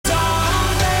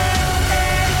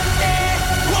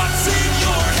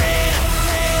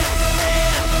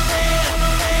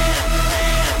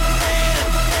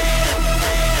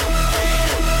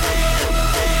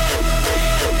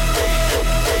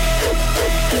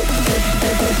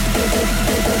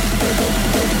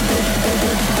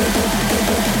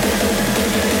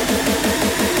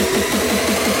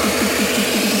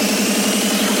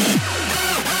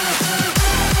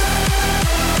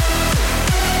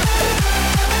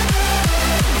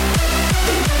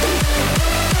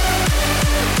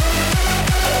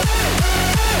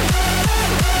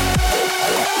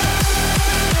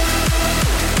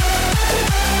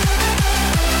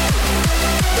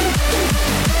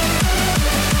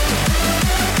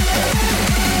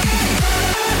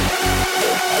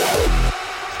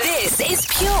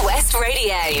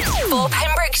DJ for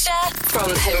Pembrokeshire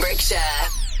from Pembrokeshire.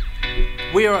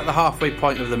 We are at the halfway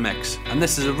point of the mix, and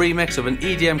this is a remix of an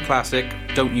EDM classic,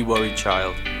 Don't You Worry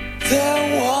Child.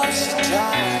 There was a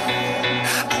time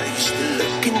I used to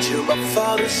look into my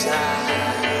father's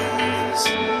eyes.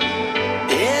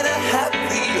 In a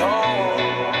happy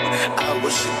home, I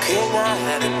was a king I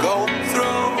had to go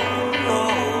through.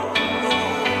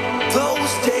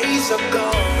 Those days are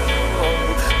gone,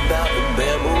 now the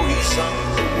memories on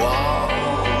the wall.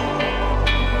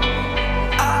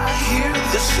 I hear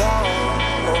the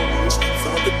songs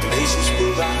from the places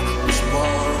where I was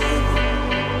born.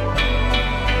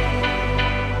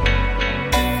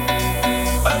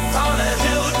 Upon a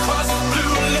hill across the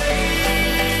blue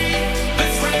lake,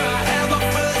 that's where I had my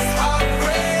first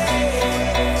heartbreak.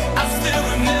 I still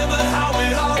remember how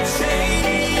it all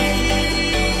changed.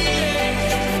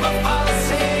 My father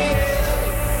said,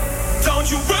 don't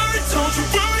you worry,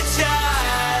 child.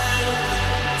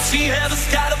 She has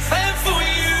got a plan for you.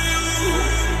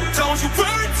 Don't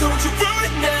you worry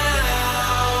now.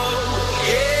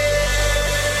 Yeah.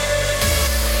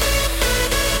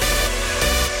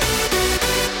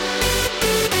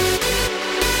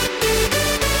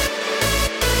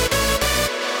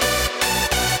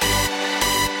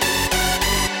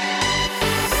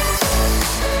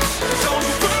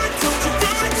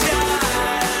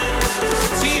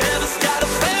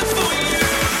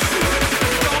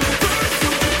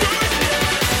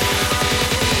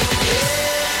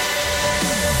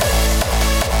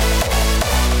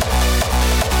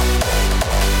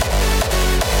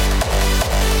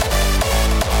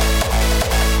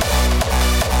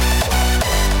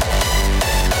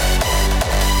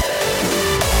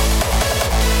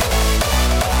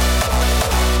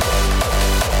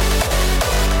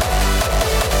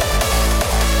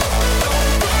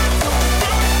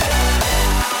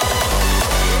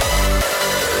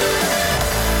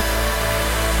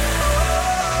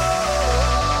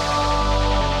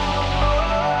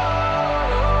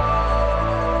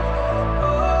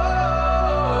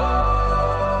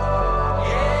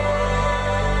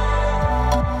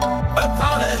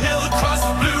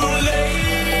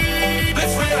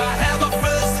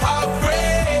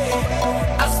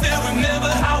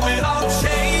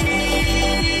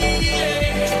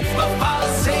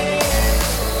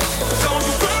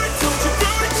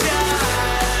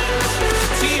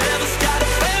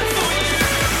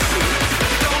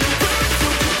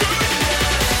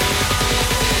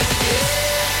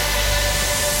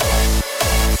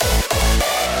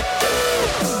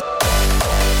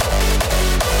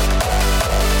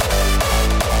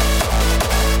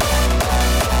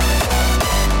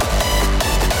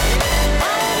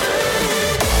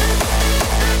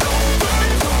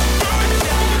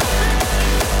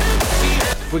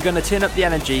 We're going to turn up the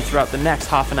energy throughout the next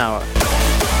half an hour,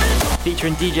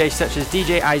 featuring DJs such as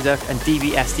DJ Isaac and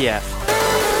DBSDF.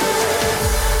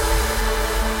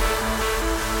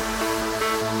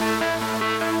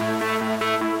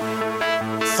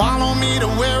 Follow me to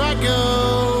where I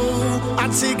go. I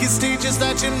take you stages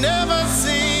that you've never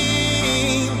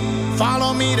seen.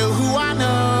 Follow me to who I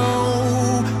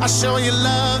know. I show you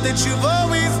love that you've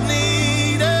always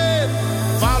needed.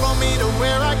 Follow me to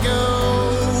where I go.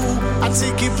 I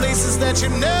take you places that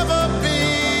you've never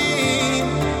been.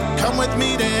 Come with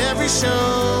me to every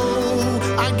show.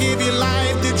 I give you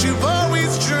life that you've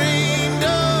always dreamed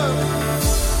of.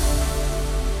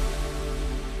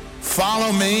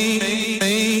 Follow me.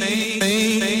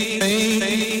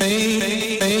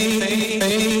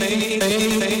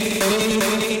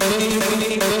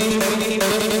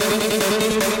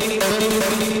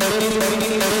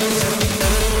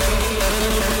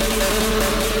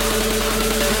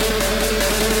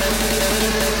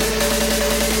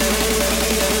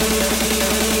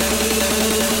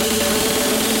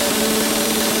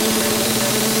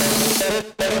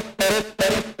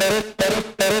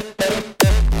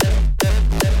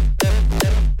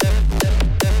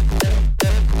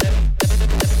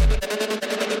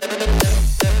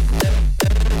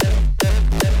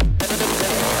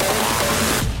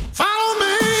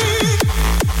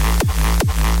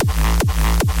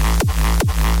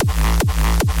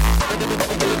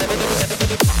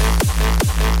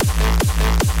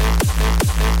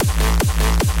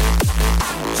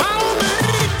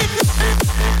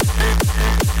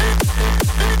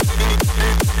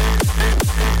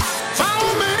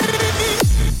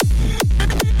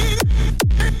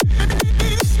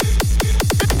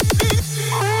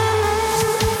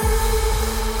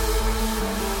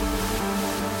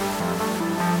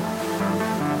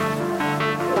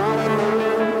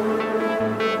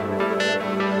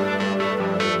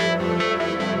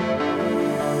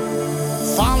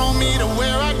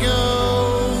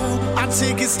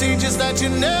 take you stages that you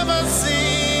never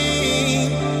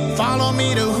seen. Follow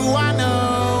me to who I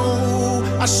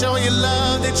know. I'll show you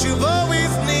love that you've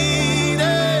always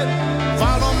needed.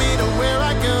 Follow me to where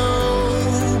I go.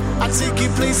 I'll take you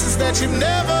places that you've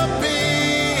never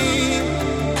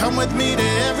been. Come with me to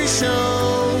every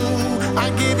show. I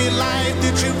give you life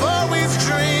that you've always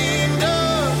dreamed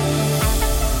of.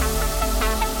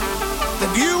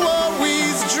 That you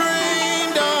always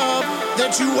dreamed of.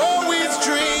 That you always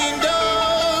dreamed of.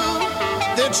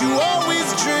 That you always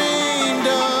dreamed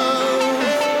of.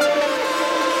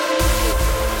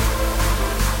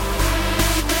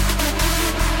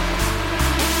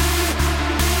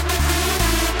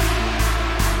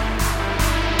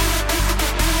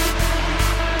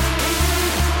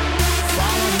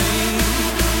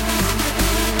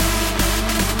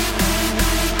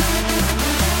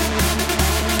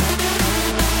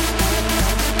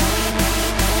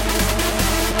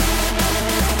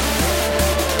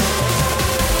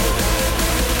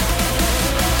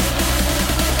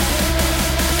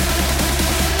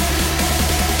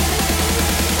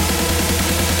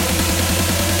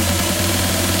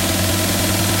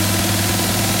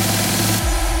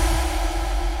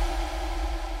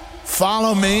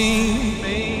 Follow me.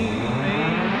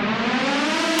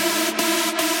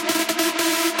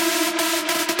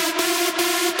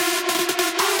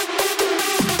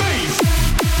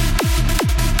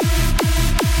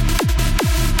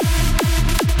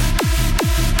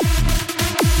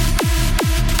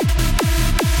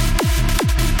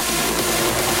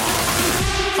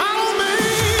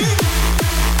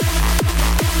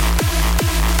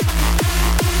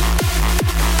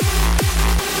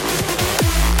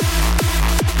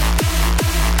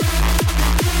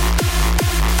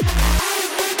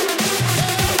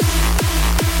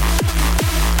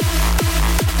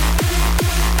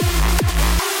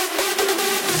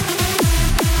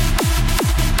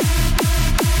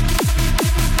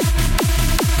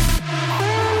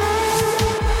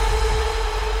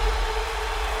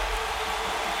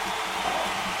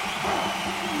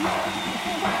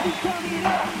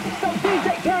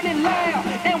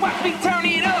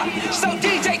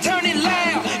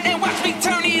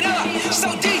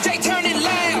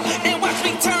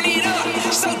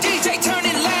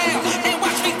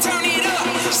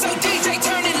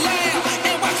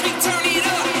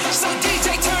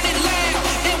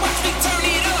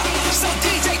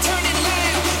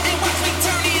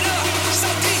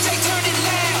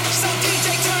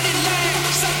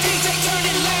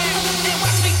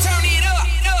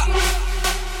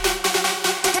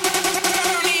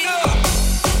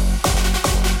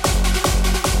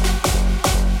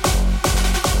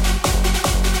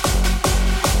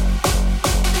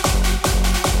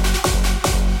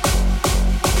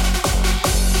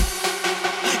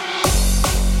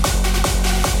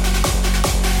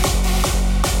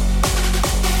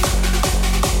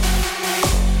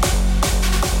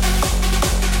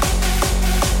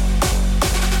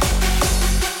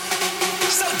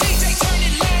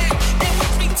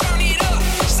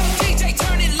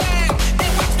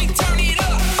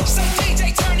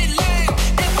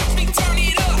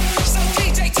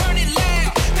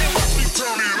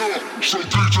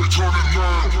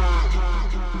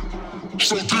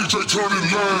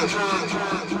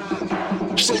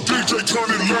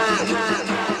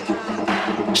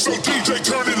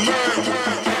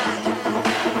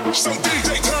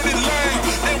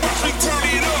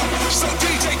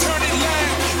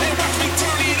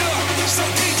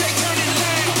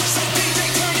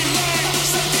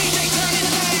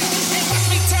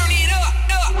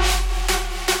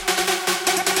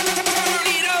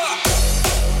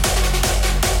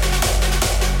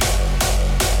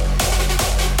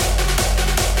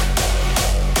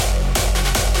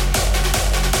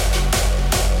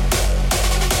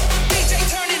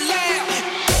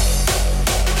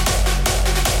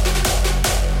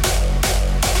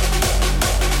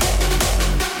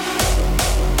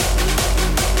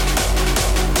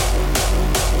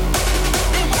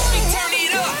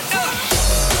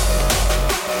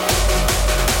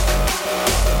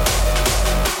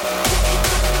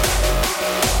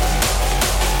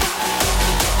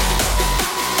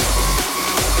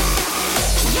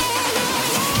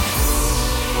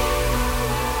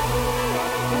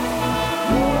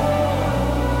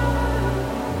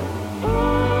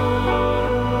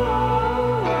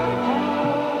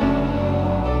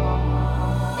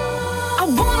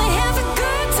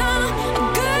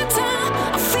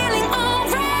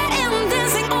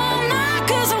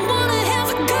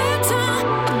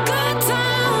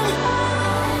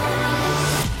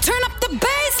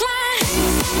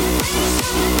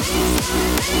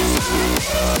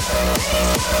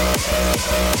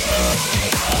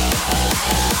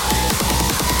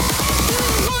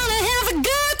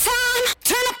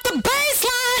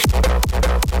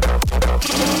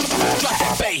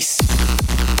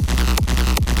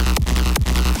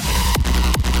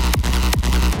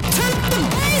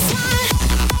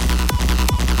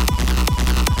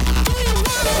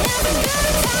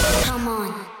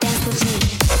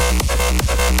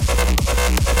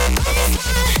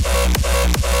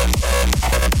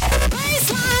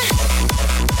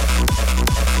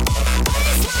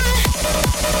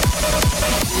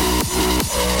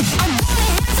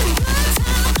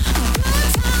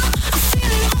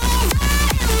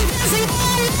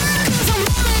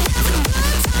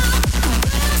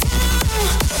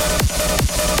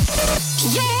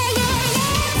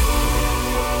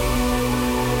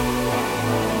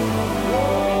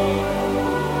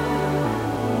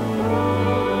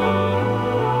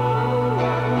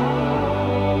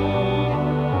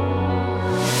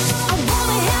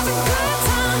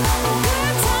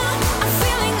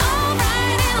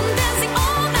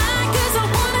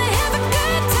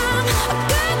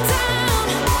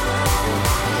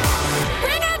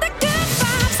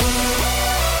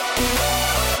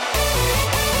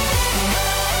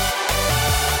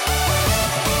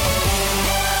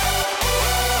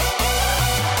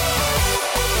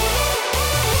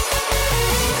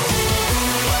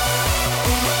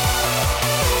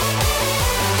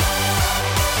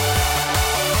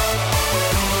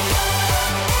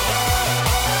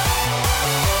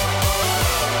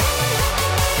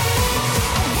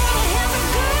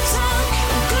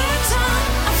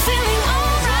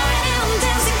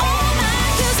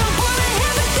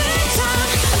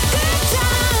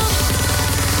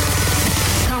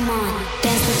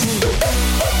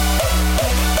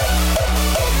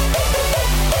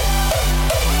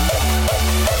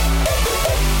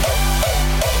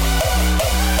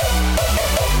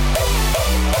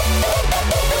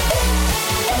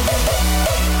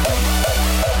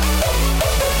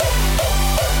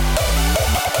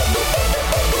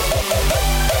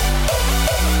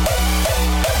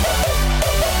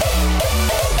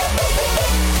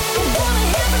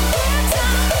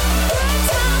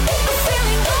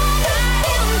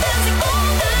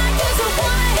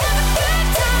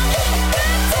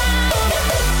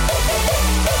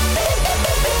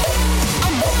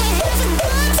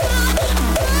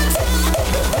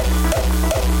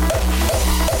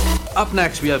 Up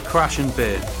next we have Crash and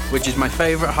Burn, which is my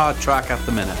favourite hard track at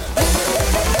the minute.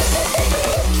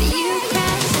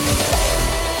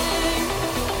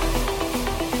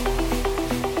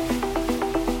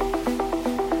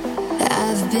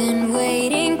 I've been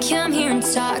waiting, come here and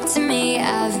talk to me.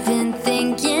 I've been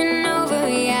thinking over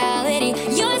reality.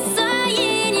 You're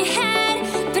saying your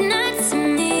head, but not to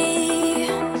me.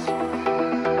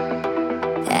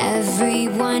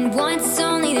 Everyone wants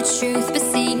only the truth, but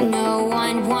see, no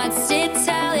one wants to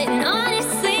tell it. And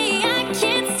honestly, I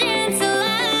can't stand to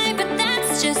lie, but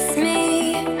that's just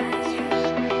me.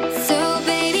 So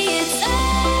baby, it's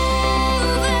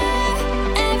over.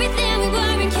 Everything we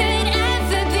were and could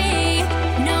ever be.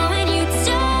 Knowing you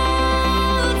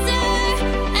told her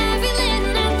every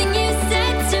little nothing you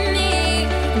said to me.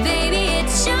 Baby,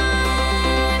 it's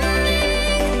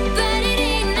charming, but it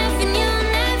ain't nothing you'll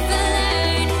never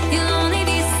learn. You'll only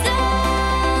be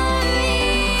sorry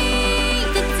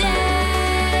the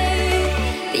day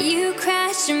that you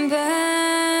crash and burn. So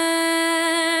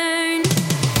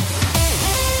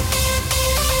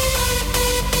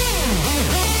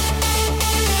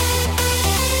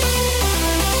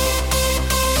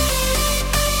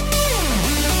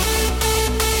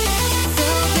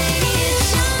baby, it's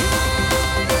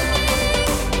charming,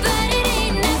 but it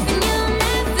ain't nothing you'll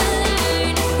never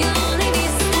learn. You'll only be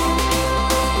sorry the day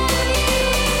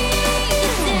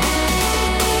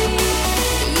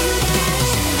that you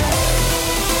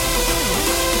crash and burn.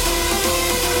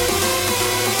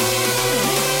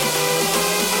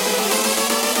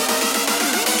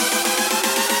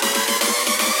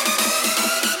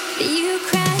 That you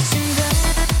crash and burn.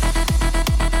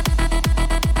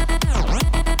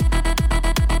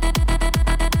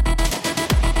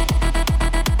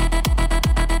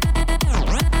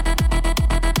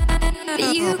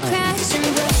 That you crash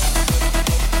and burn.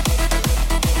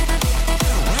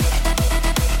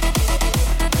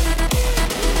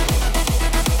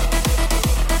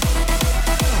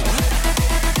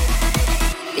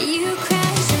 That you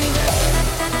crash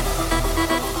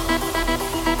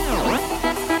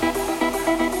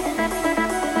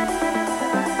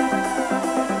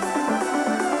and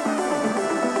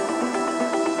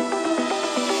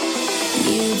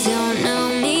You don't know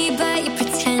me, but you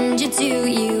pretend you do.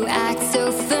 You act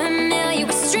so familiar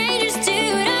with strangers do.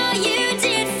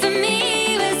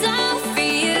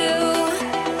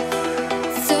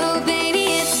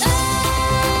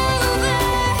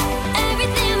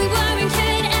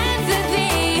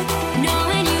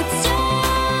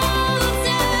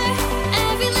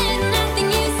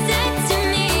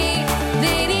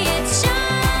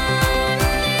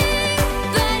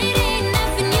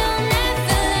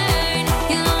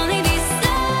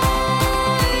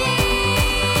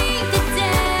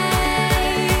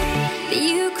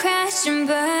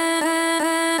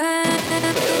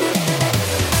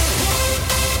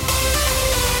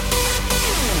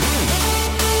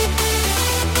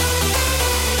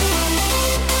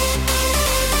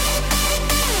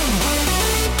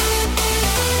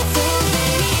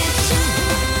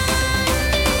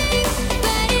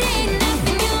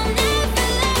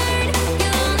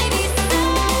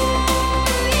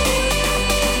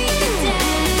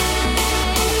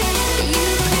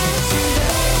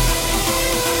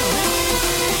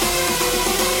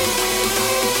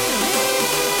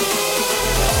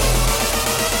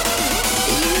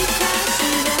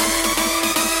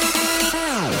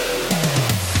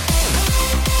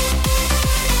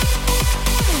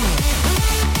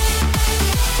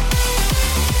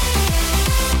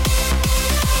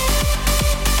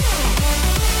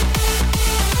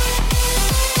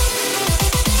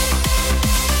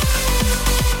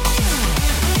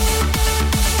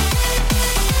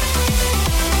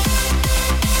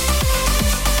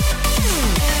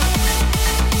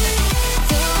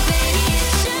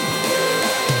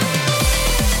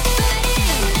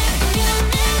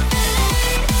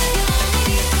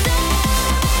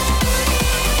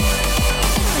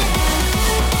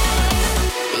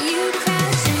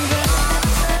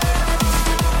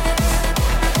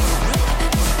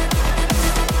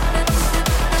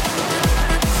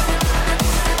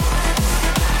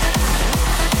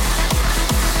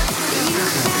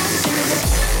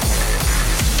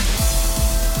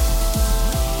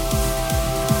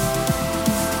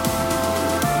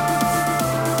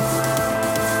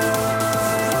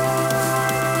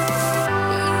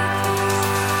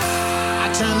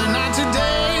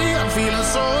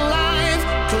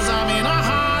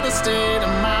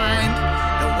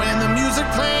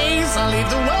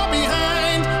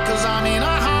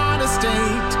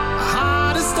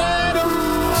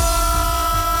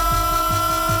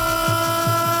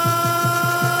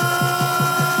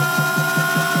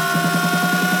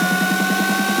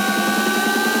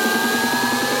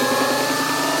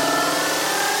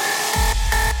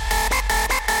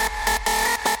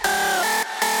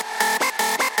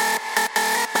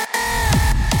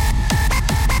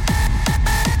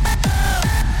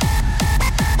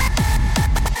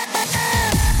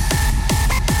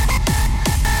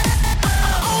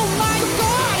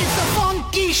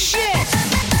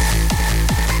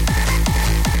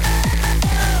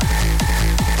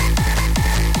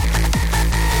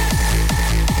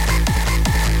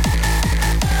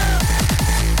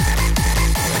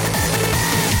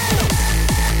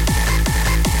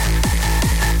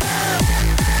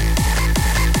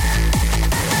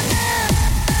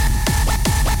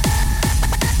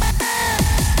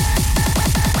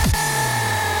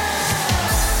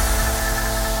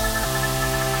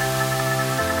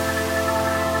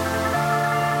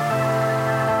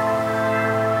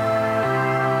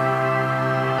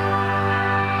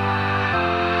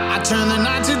 turn the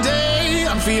night to day,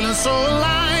 I'm feeling so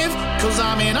alive, 'cause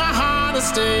I'm in a harder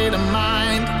state of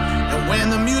mind. And when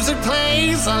the music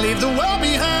plays, I leave the world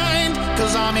behind,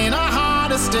 'cause I'm in a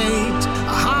harder state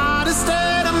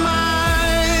of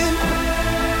mind.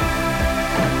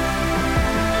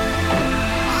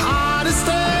 A harder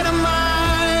state of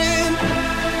mind,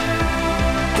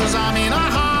 'cause I'm in a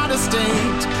harder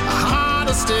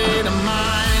state of mind.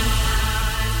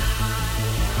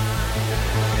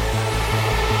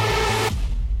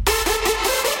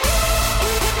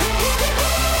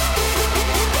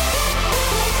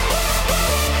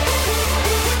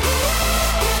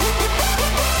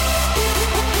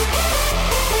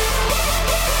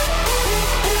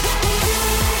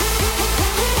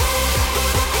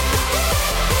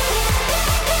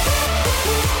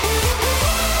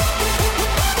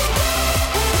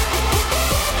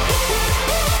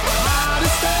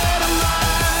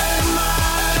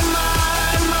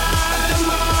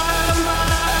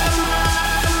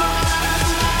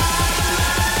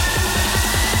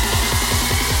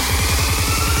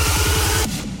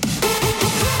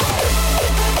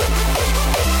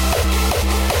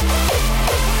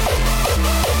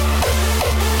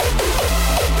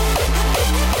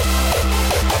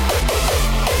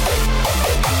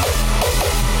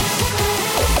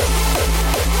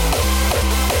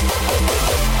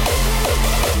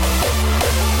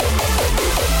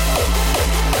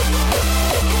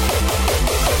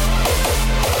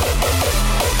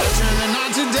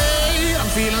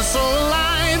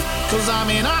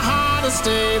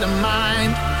 State of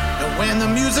mind. And when the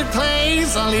music plays,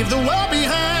 I leave the world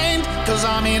behind, 'cause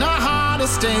I'm in a harder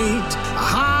state of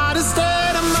mind. Harder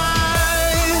state of mind.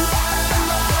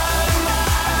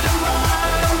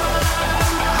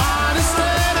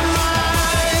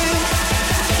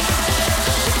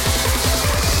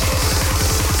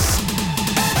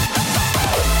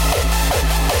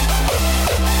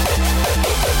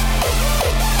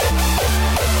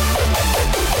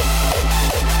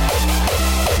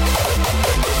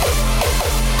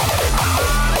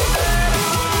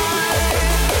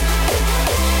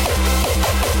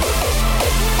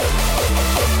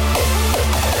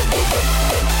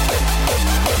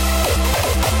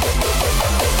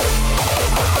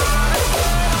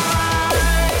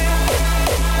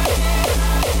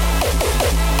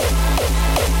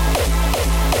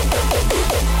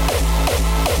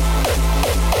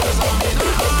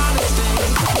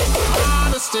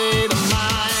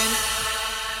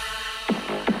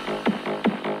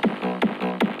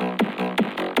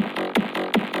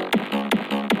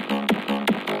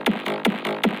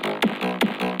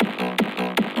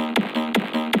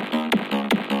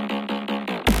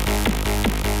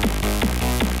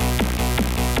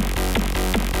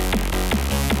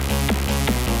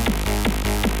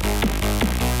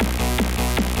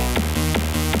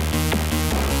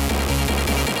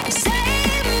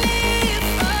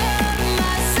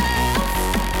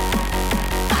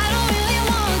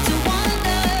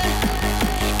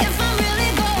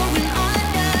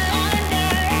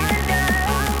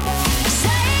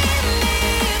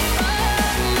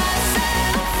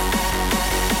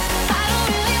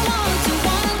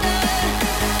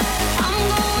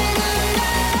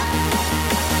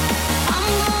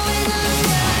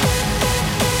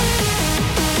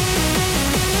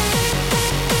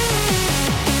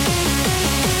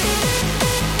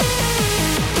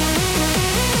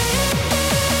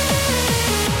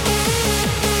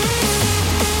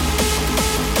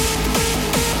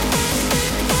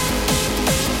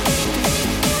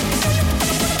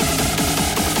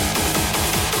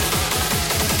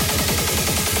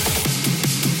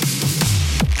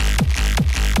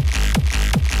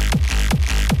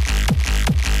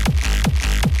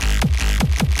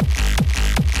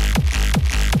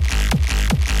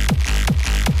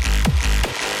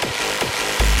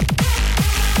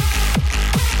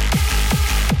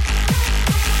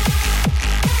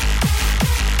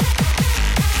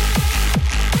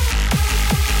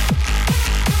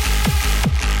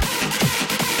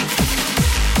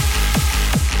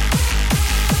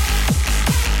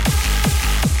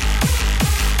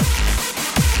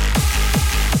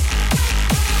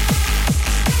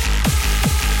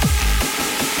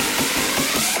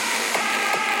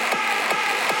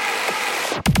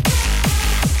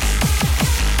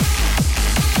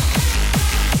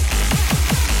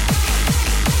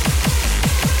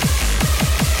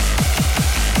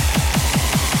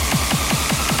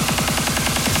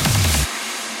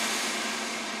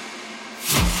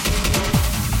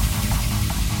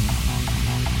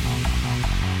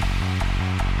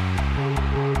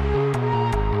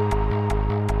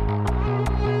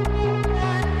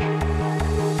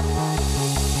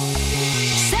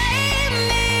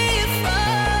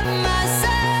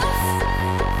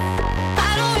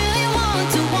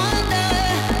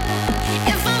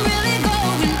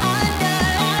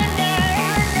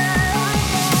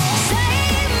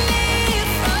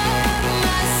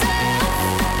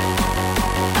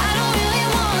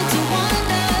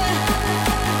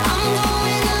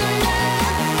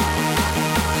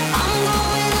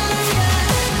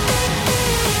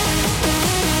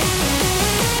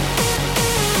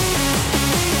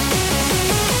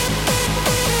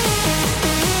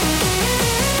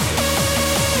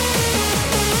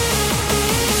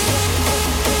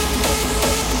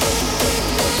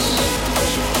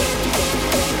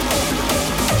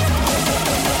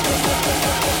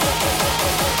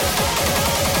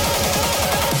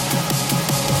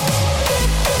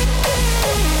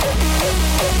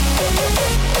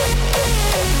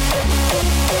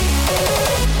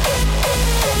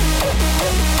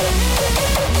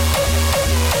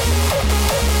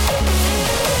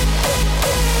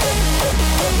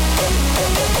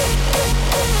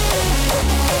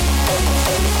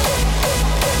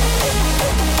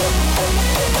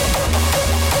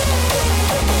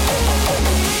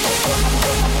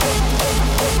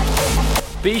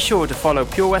 Be sure to follow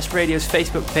Pure West Radio's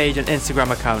Facebook page and Instagram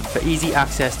account for easy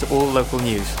access to all local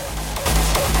news.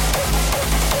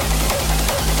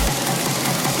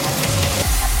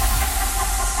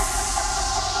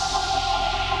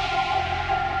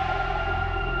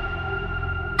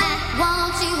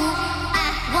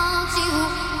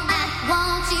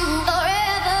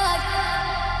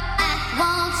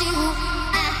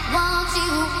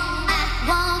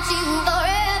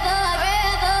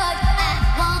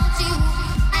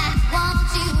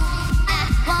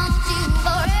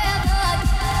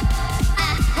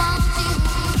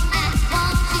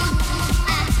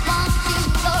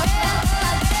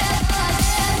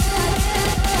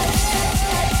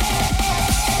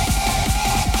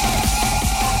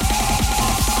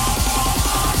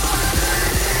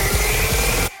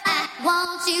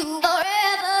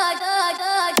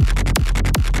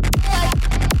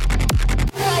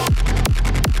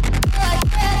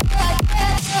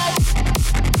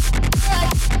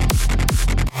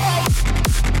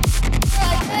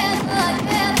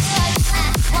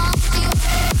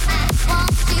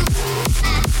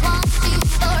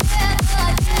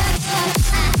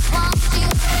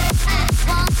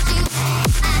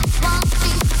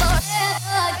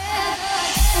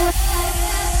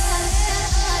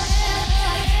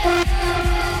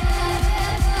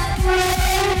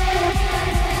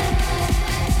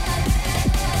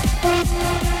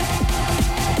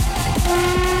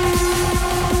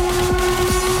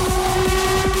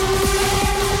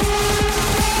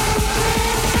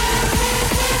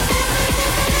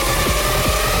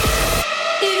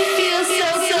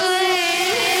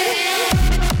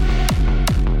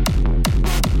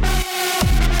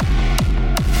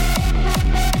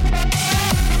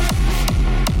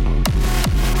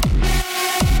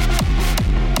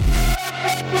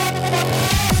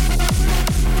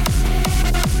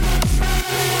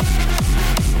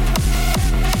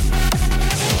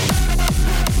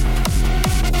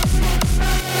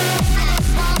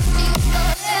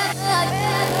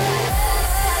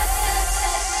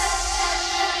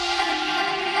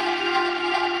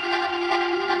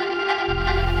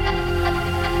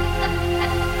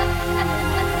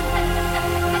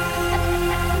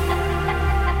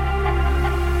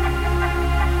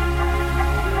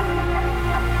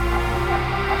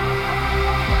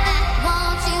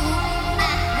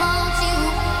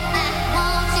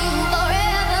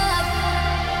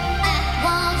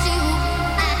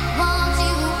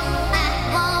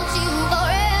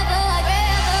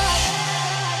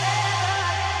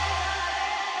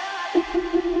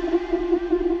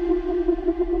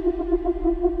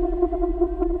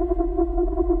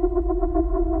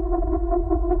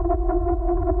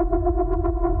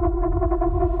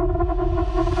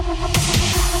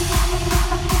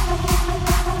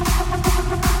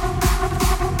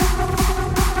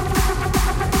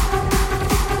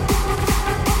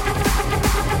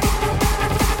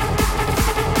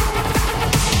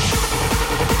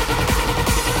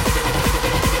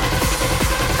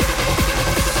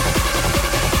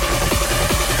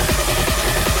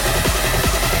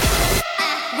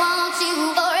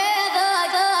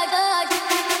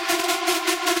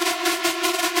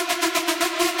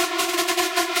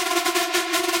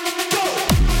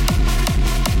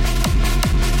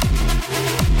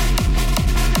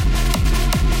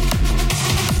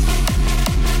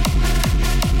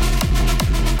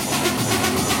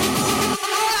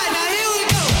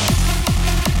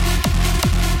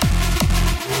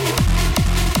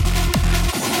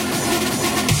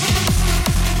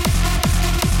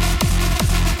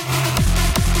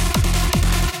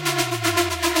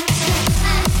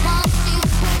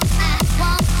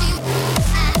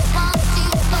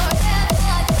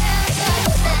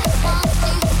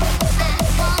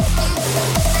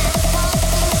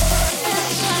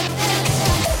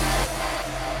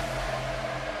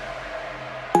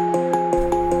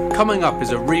 Coming up is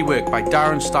a rework by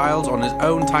Darren Styles on his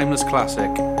own timeless classic,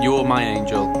 You're My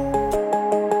Angel.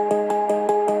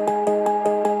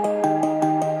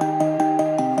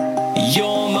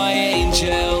 You're my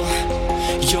angel,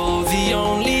 you're the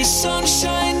only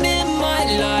sunshine in my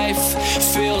life.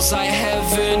 Feels like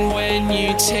heaven when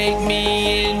you take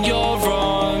me in your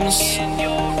arms.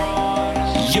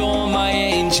 You're my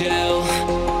angel,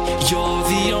 you're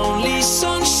the only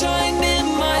sunshine in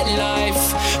my life.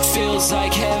 Feels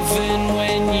like heaven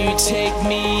when you take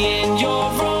me in your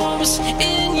arms,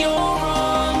 in your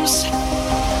arms.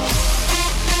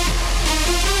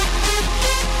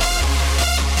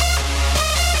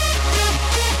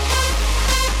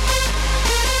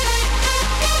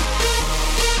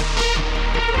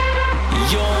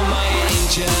 You're my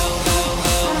angel.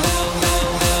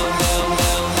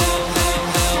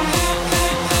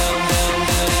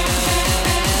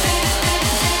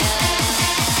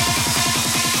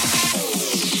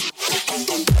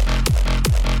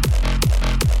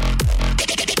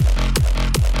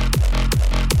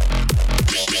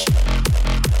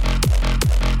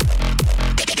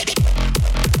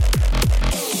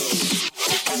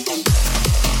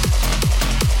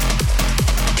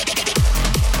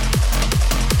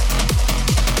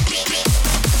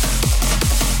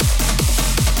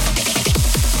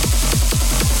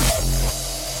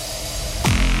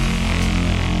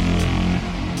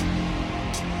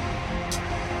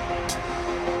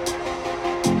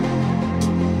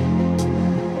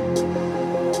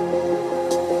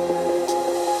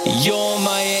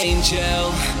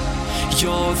 angel.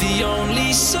 You're the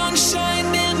only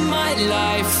sunshine in my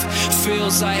life.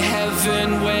 Feels like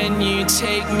heaven when you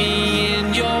take me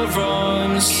in your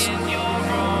arms.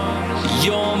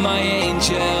 You're my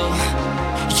angel.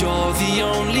 You're the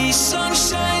only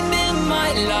sunshine in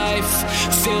my life.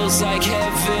 Feels like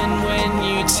heaven when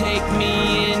you take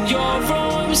me in your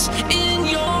arms. In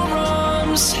your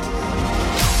arms.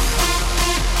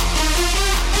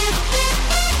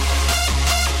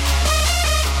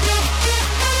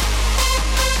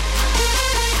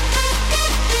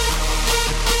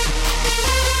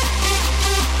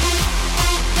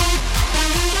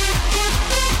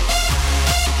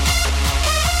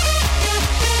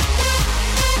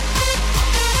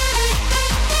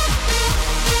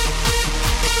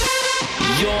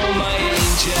 You're my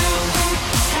angel.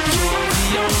 You're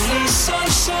the only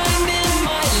sunshine in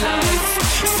my life.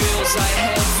 Feels like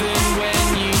heaven when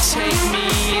you take me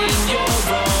in your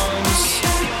arms.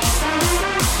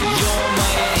 You're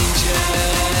my angel.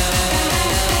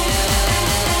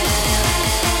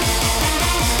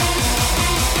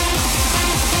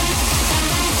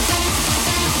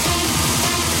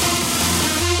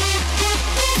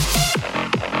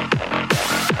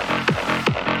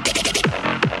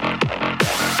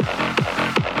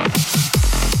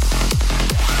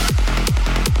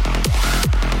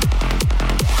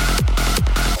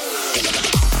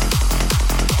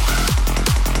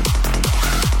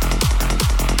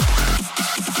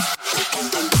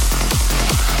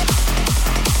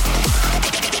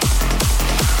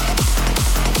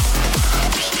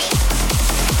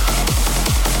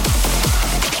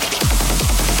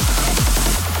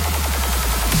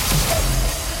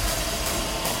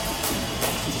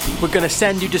 We're going to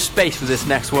send you to space with this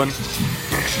next one,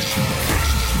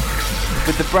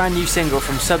 with the brand new single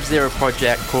from Sub-Zero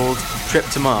Project called Trip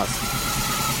to Mars.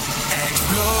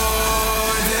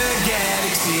 Explore the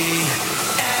galaxy,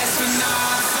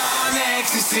 astronauts on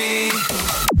ecstasy.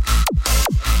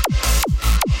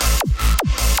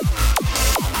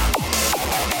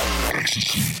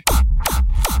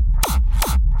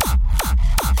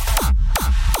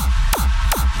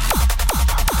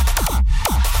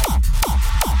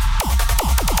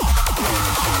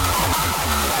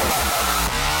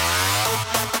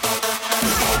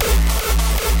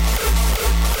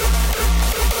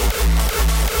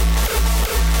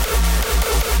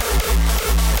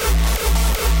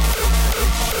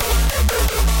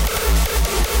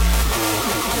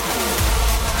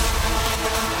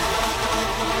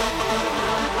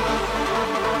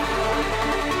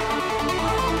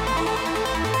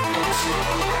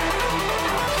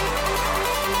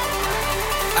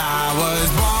 I was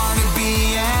born to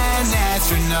be an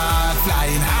astronaut,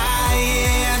 flying high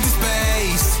into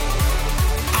space.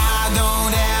 I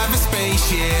don't have a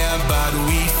spaceship, but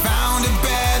we found a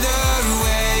better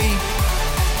way.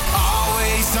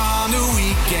 Always on the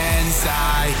weekends,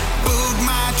 I book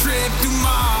my trip to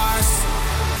Mars.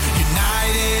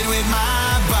 United with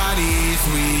my bodies,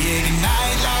 we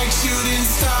ignite like shooting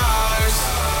stars.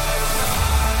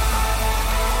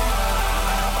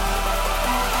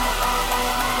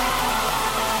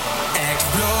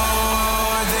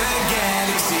 Explore the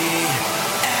galaxy,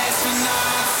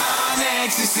 astronauts on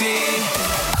ecstasy.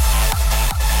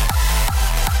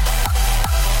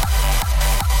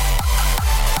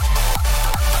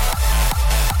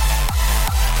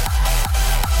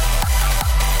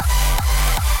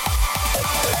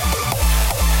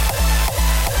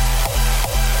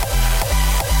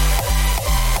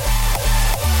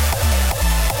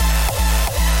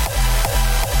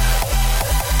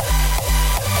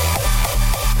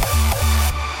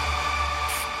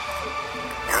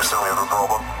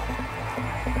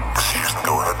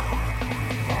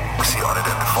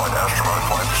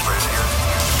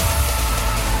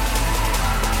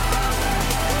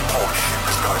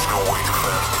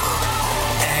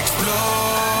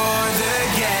 Explore the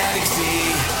galaxy,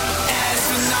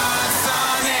 astronauts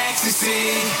on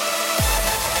ecstasy.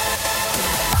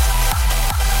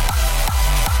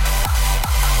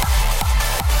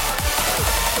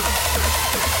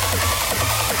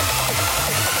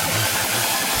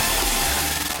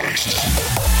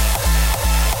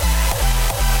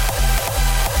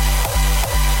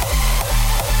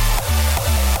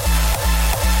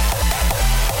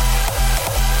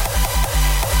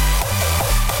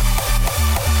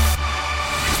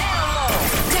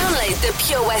 The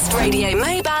Pure West Radio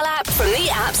mobile app from the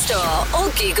App Store or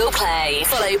Google Play.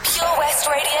 Follow Pure West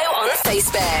Radio on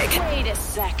Facebook. Wait a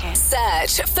second.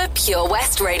 Search for Pure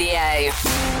West Radio.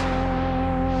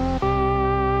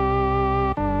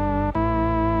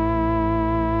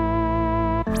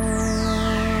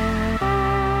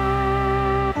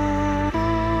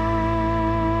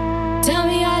 Tell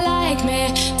me I like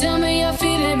me, tell me you're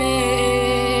feeling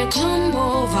me. Come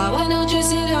over, why don't you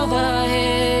sit over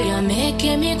here? You're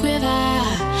making me quiver.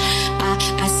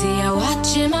 I see you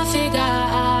watching my figure.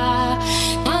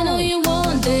 I know you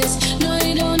want this, no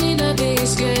you don't need to be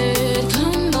scared.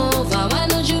 Come over, why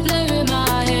don't you play with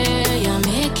my hair? You're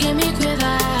making me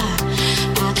quiver.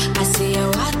 I see you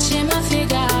watching my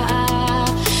figure.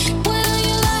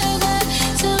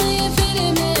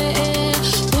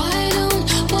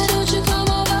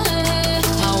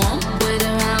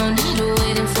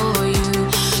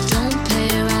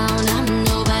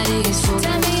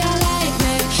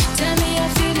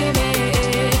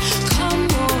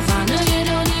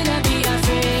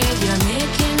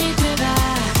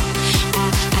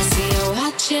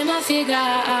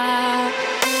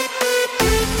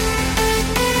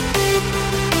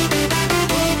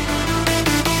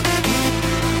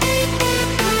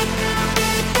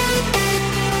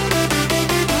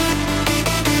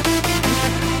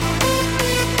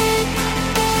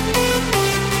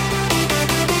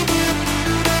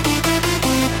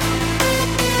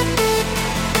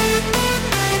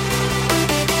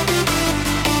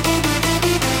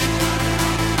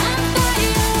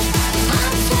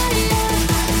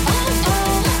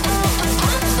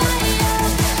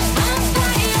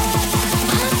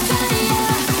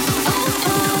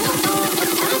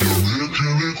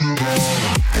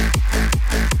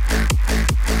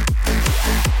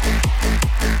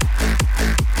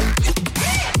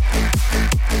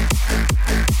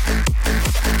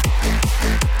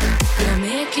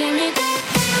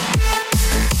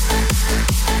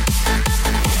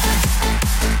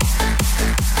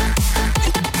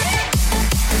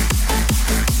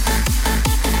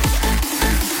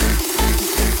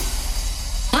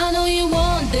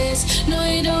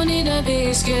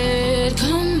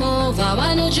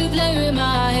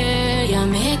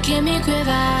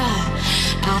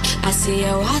 I see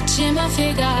you watching my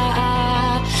figure.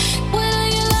 When are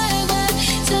you like that?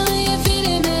 Tell me you're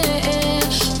feeling me.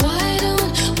 Why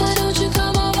don't you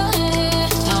come over here?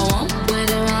 I won't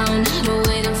wait around, I've been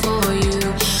waiting for you.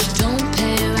 Don't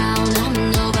play around, I'm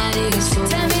nobody's fool.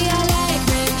 Tell me I like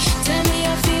me, tell me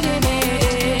you're feeling me.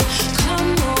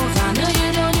 Come over, no you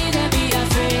don't need to be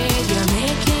afraid. You're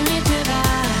making me quiver.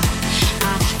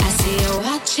 I see you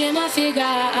watching my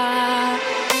figure.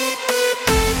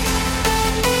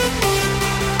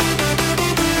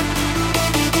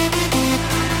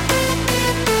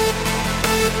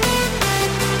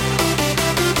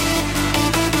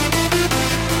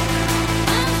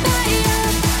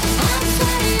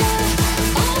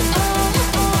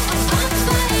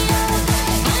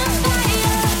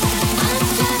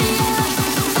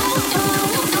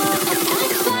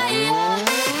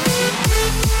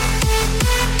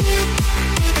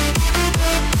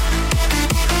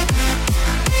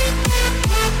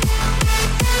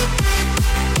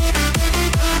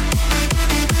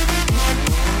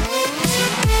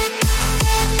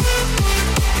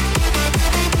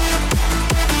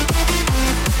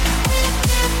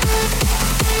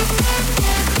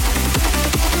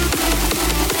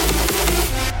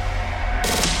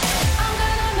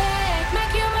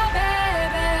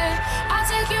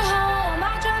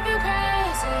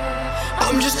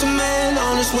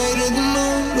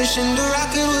 Wishing the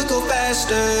rocket would go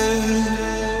faster.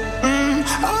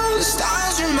 All the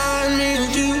stars remind me of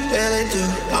you, yeah they do.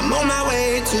 I'm on my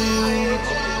way to you.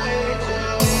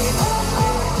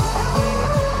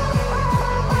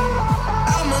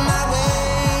 I'm on my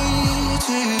way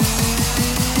to you.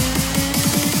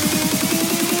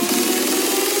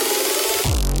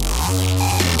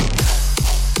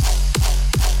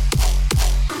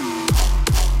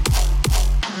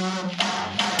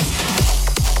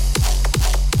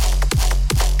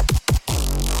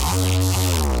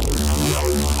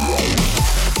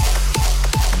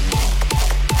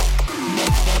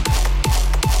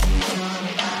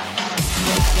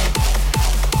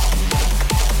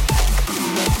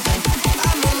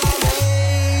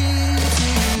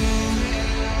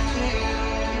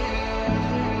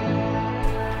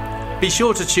 Be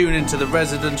sure to tune into the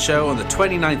Resident Show on the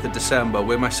 29th of December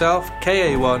where myself,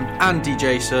 KA1 and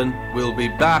Deejayson will be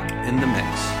back in the mix.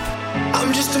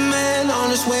 I'm just a man on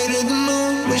his way to the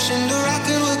moon, wishing the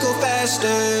rocket would go faster.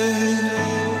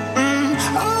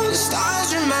 All the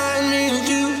stars remind me of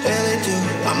you, yeah they do.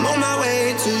 I'm on my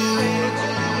way to you.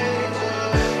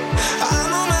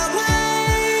 I'm on my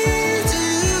way to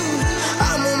you.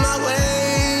 I'm on my way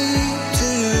to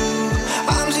you.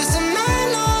 I'm just a man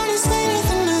on his way to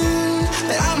the moon,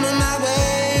 but I'm on my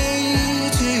way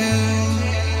to you.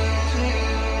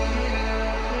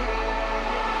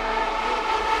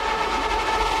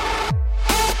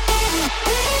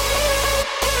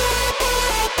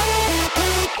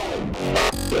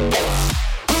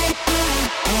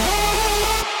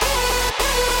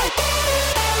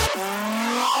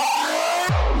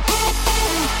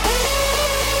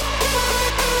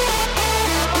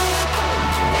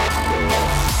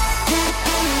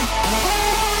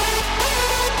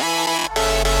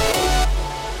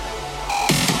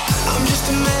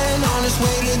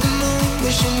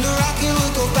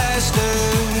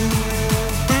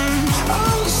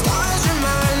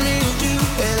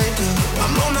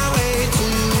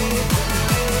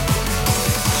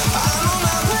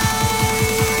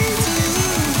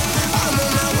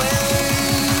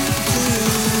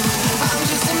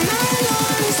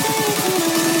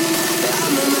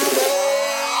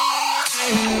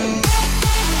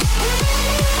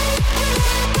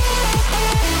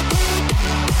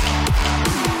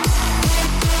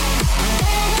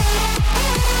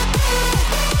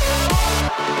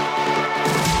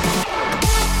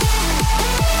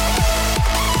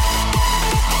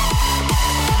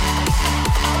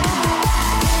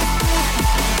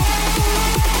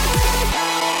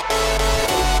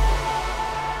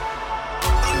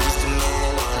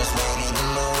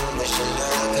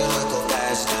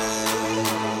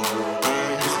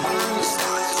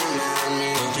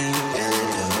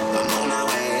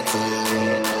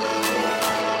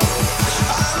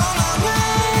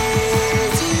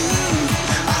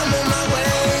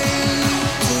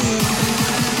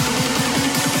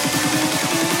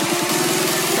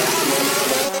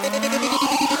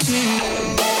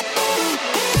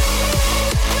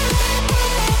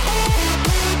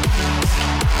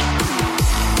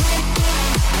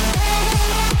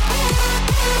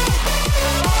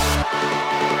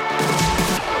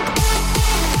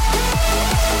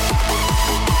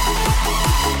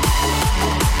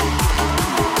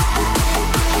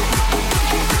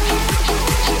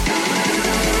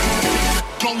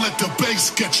 the bass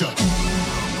get ya.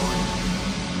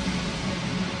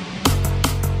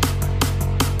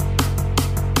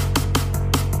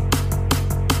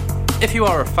 If you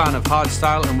are a fan of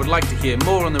hardstyle and would like to hear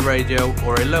more on the radio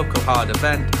or a local hard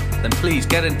event, then please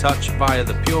get in touch via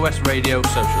the Pure West Radio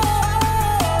socials.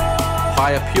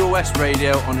 Via Pure West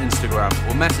Radio on Instagram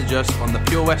or message us on the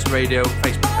Pure West Radio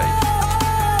Facebook page.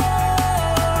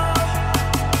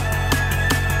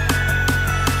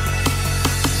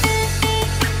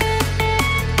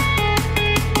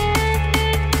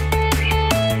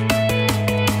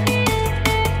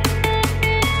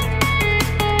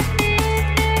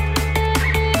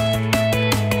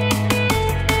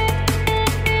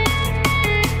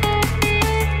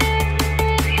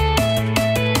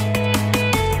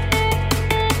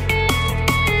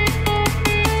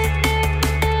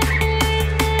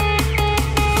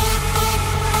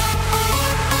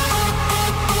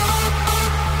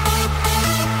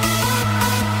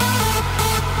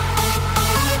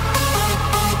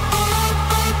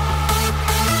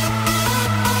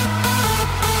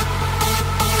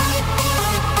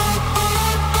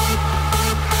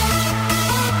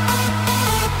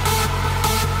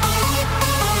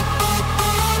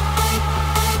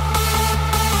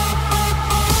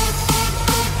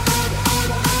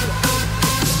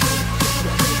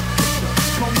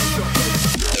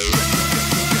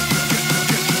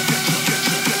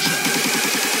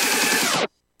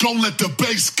 Don't let the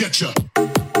bass get ya.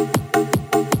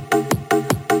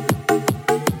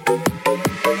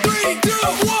 3, 2,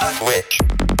 1. Which?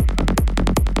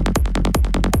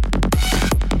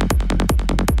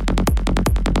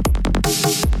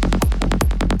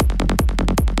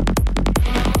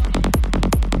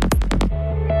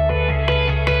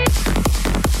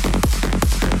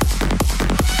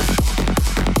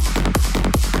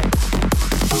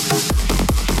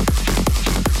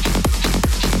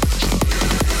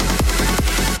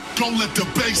 Don't let the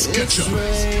bass get ya. It's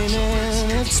raining,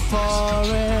 it's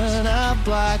pouring, a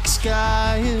black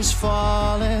sky is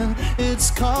falling.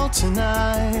 It's cold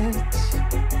tonight.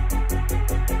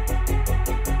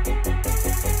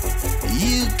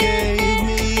 You gave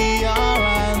me your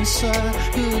answer,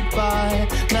 goodbye.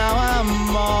 Now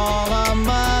I'm all on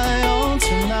my own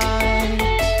tonight.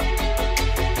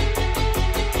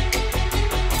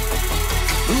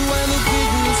 When the big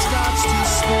wheel starts to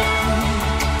spin,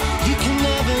 you can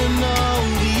never know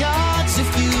the odds. If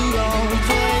you don't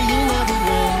play, you never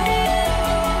win.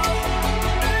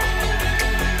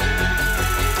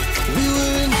 We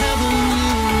were in heaven,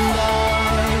 you and I.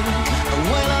 And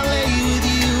when I lay with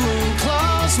you and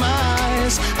close my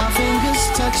eyes, our fingers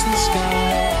touch the sky.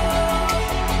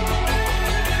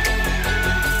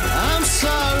 I'm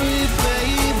sorry,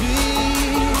 baby.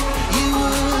 You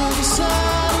were the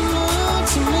sun and moon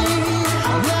to me.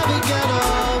 I'll never get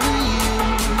over you.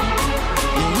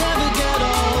 You'll never get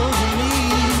over me.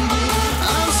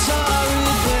 I'm sorry,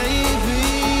 baby.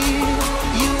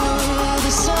 You were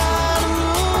the sun and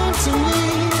moon to me.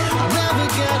 I'll never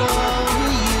get over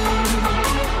you.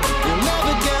 You'll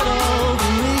never get over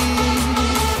me.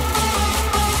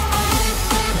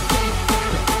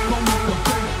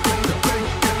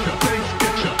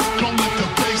 Don't let the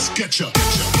bass get ya.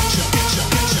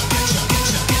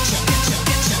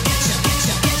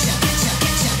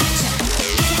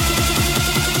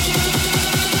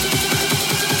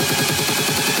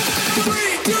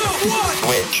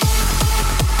 Which?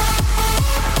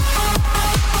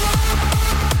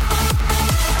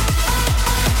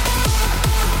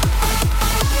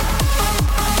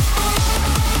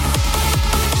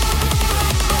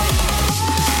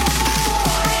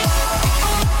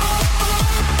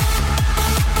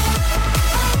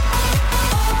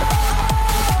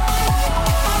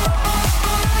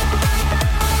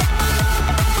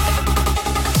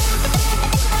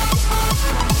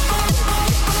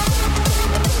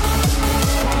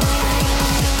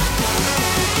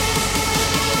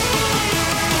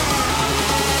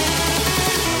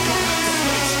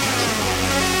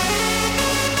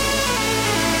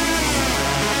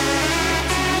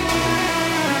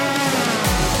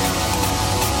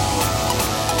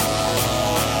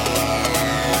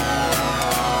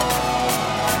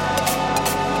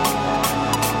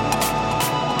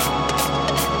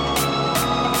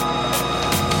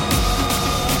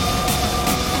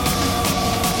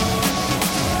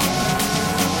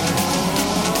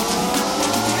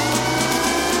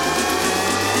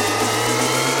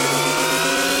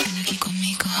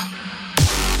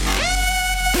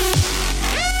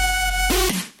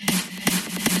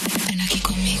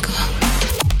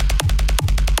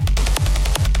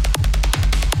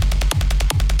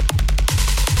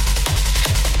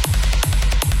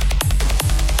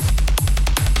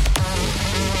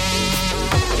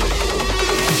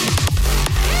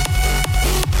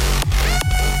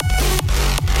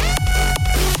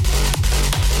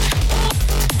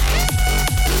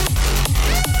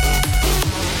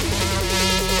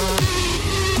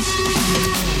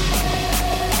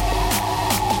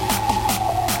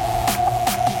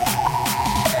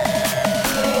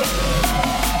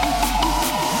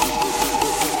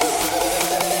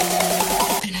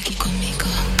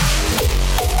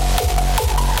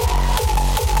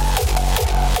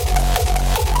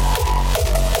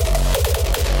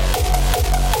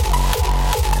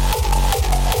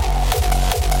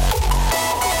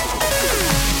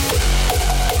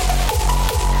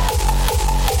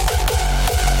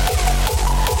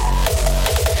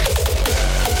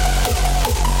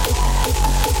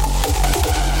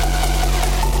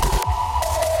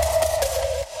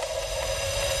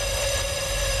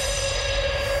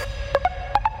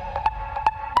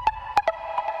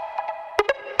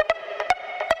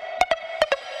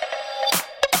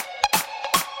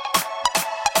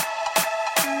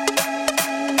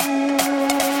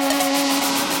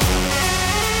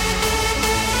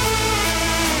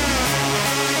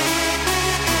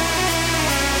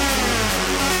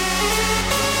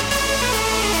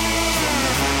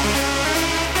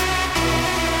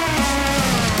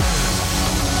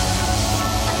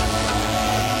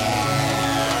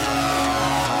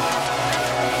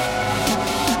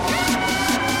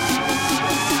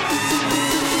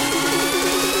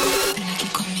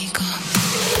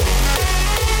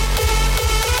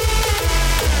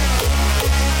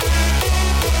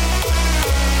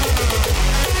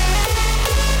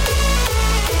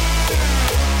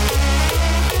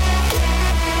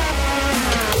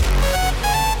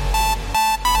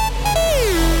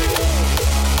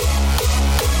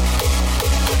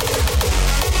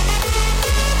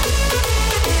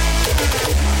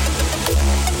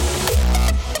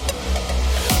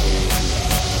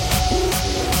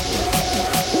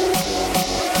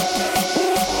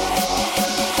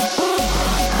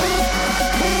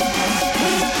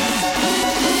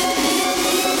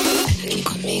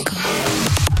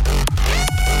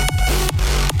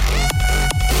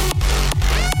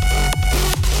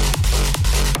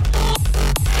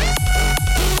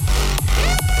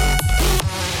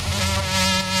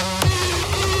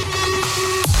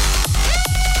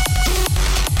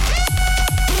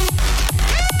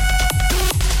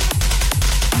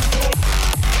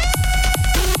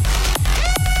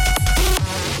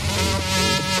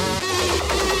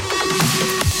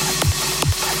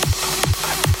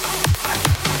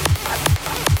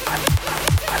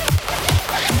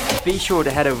 Be sure to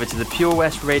head over to the Pure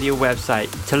West Radio website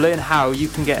to learn how you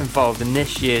can get involved in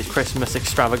this year's Christmas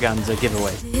extravaganza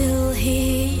giveaway. Still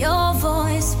hear your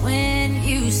voice when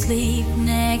you sleep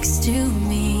next to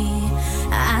me.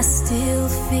 I still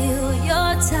feel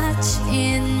your touch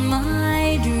in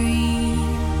my dream.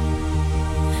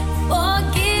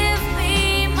 Forgive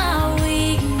me my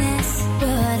weakness,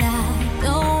 but I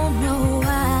don't know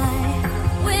why.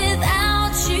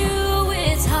 Without you,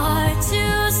 it's hard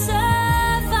to survive.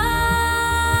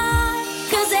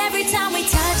 'Cause every time we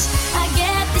touch, I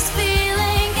get this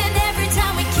feeling, and every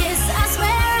time we kiss, I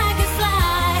swear I could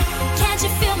fly. Can't you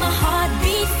feel my heart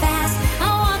beat fast? I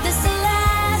want this to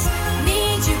last.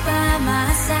 Need you by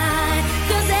my side.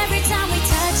 'Cause every time we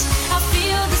touch, I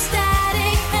feel the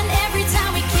static, and every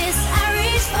time we kiss, I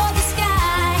reach for the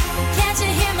sky. Can't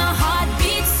you hear my heart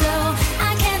beat so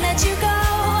I can't let you go?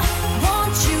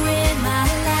 Want you in my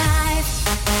life.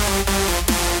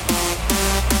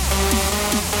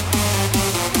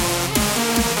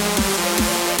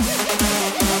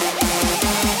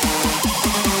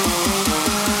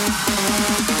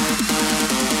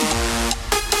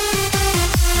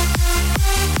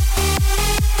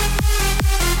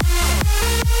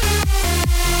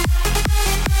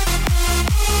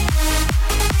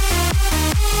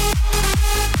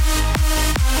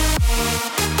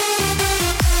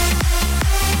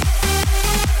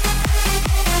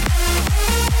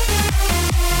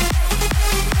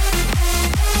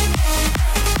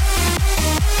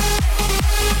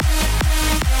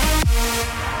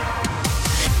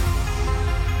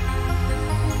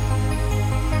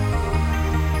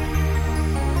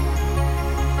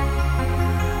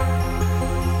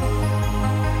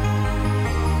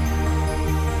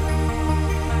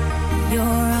 Your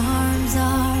arms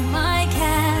are my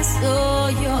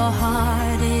castle, your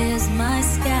heart is my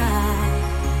sky.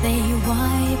 They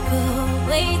wipe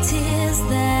away tears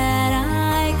that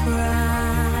I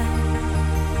cry.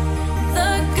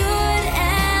 The good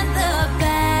and the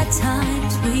bad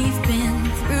times, we've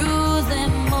been through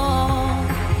them all.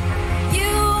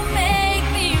 You make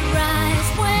me rise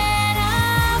when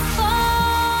I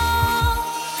fall.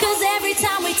 'Cause every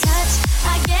time we touch,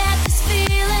 I get this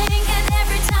feeling, and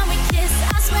every time we kiss,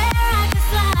 I swear I could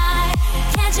fly.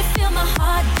 Can't you feel my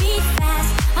heart beat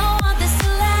fast? I want this to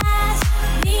last.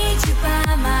 Need you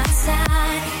by my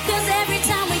side. 'Cause every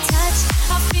time we touch,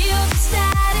 I feel the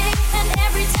static, and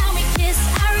every time we kiss,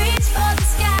 I reach for the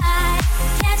sky.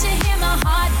 Can't you hear my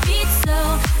heart beat so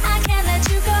I can't let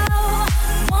you go?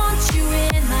 Want you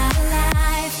in my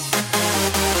life.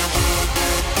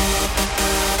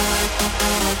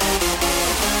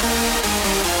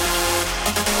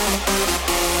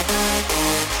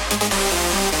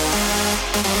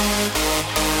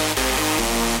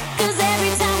 Cause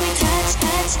every time we touch,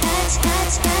 touch, touch,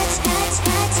 touch, touch, touch, touch,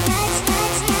 touch, touch, touch,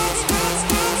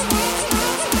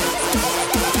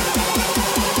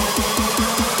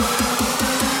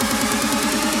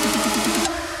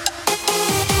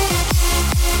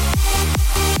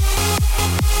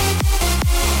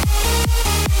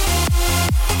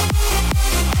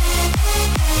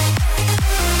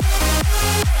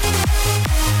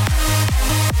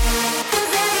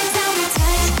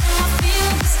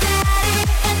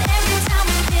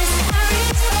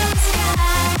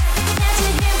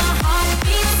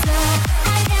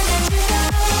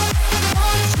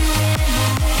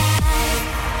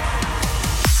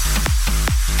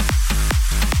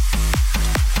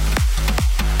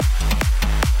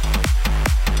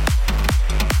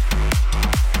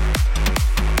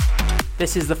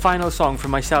 This is the final song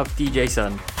from myself,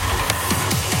 Deejayson.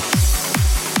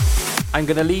 I'm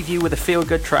going to leave you with a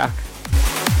feel-good track.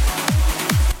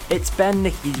 It's Ben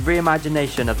Nicky's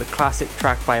reimagination of the classic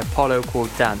track by Apollo called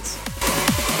Dance.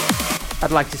 I'd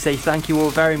like to say thank you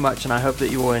all very much, and I hope that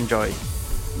you all enjoy.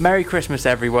 Merry Christmas,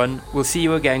 everyone. We'll see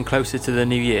you again closer to the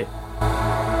new year.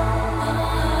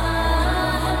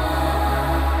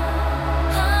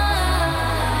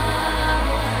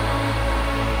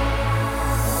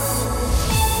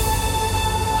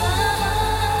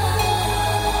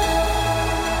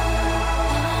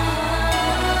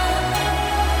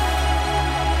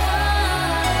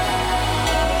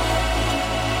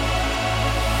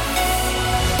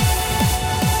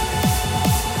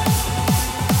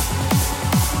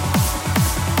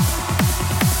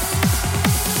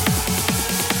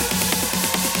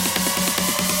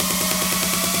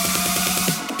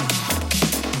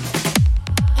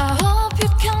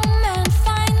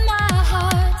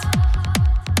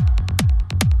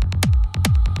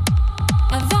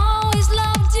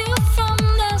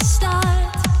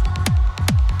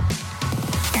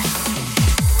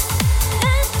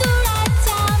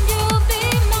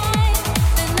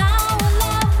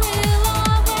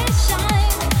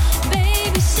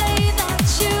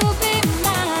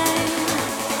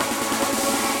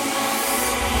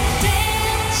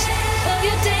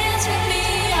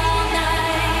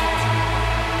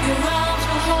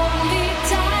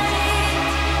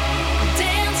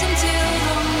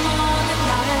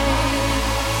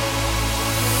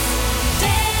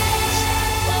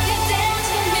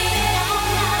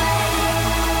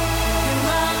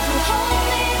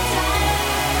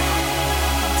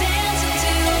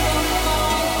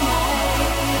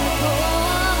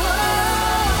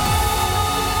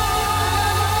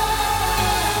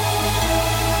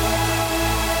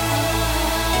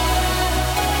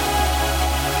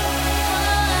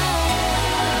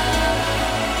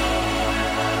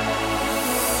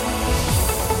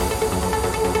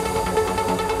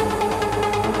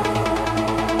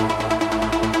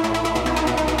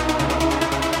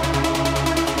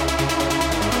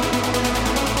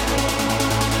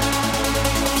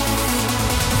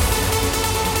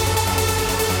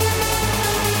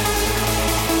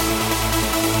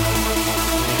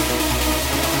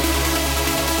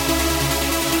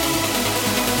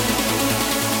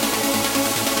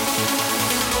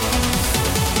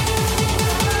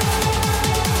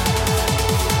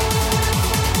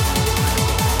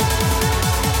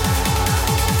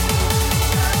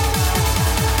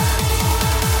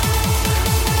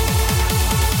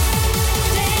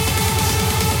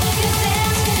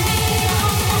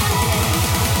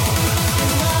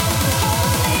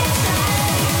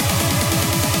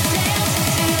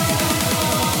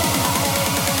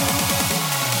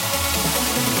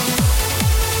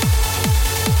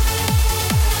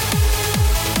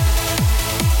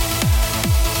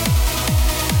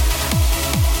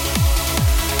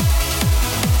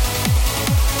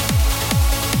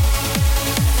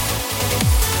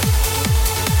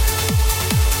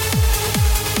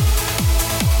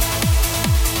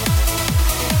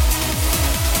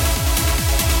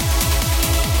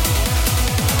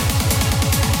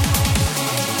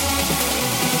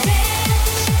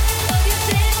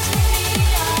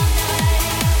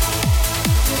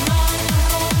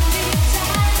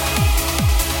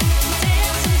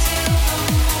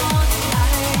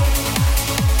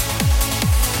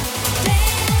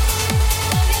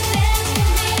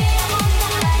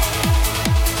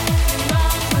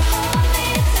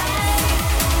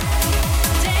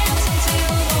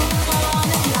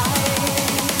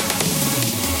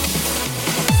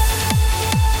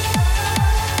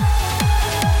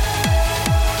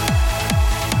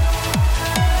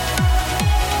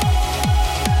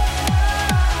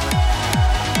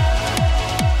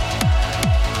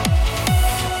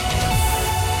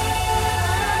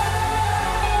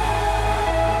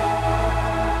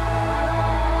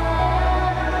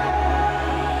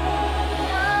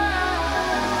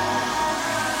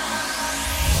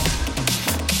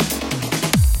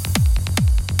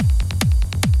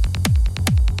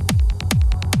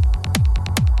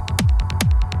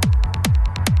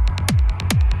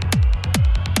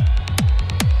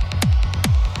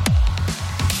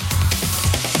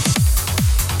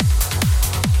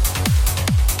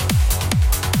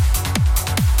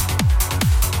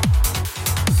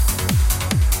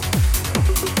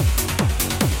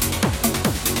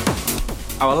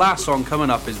 Our last song coming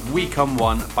up is We Come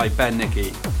One by Ben Nicky,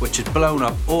 which has blown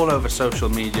up all over social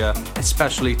media,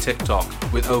 especially TikTok,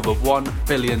 with over 1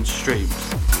 billion streams.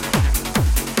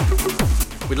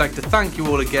 We'd like to thank you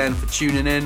all again for tuning in.